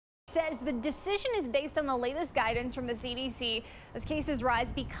Says the decision is based on the latest guidance from the CDC as cases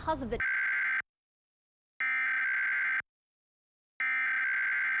rise because of the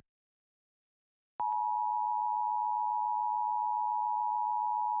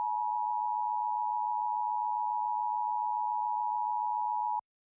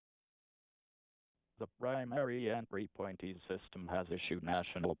The primary entry point EAS system has issued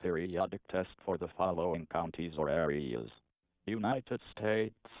national periodic test for the following counties or areas: United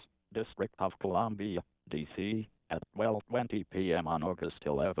States, District of Columbia, D.C., at 12:20 p.m. on August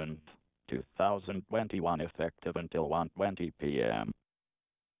 11, 2021, effective until 1:20 p.m.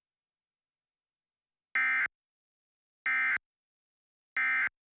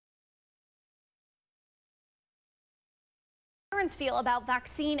 parents feel about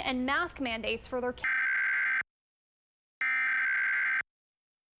vaccine and mask mandates for their kids.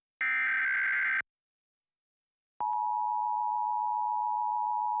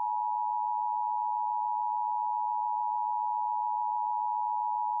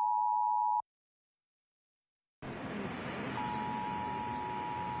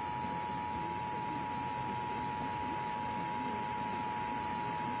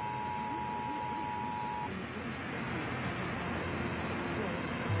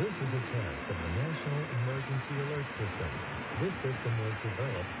 This is a test of the National Emergency Alert System. This system was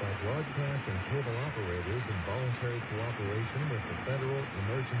developed by broadcast and cable operators in voluntary cooperation with the Federal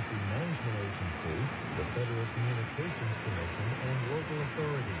Emergency Management Agency, the Federal Communications Commission, and local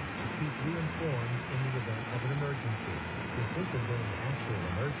authorities to keep you informed in the event of an emergency. If this had been an actual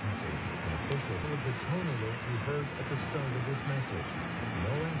emergency, an official would the tone alert you heard at the start of this message.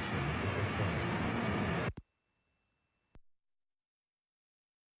 No action is required.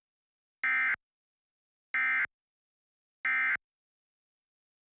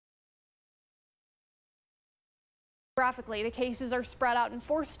 Geographically, the cases are spread out in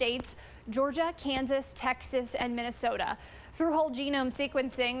 4 states: Georgia, Kansas, Texas, and Minnesota. Through whole genome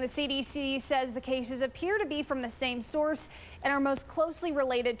sequencing, the CDC says the cases appear to be from the same source and are most closely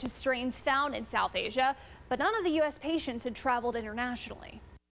related to strains found in South Asia, but none of the U.S. patients had traveled internationally.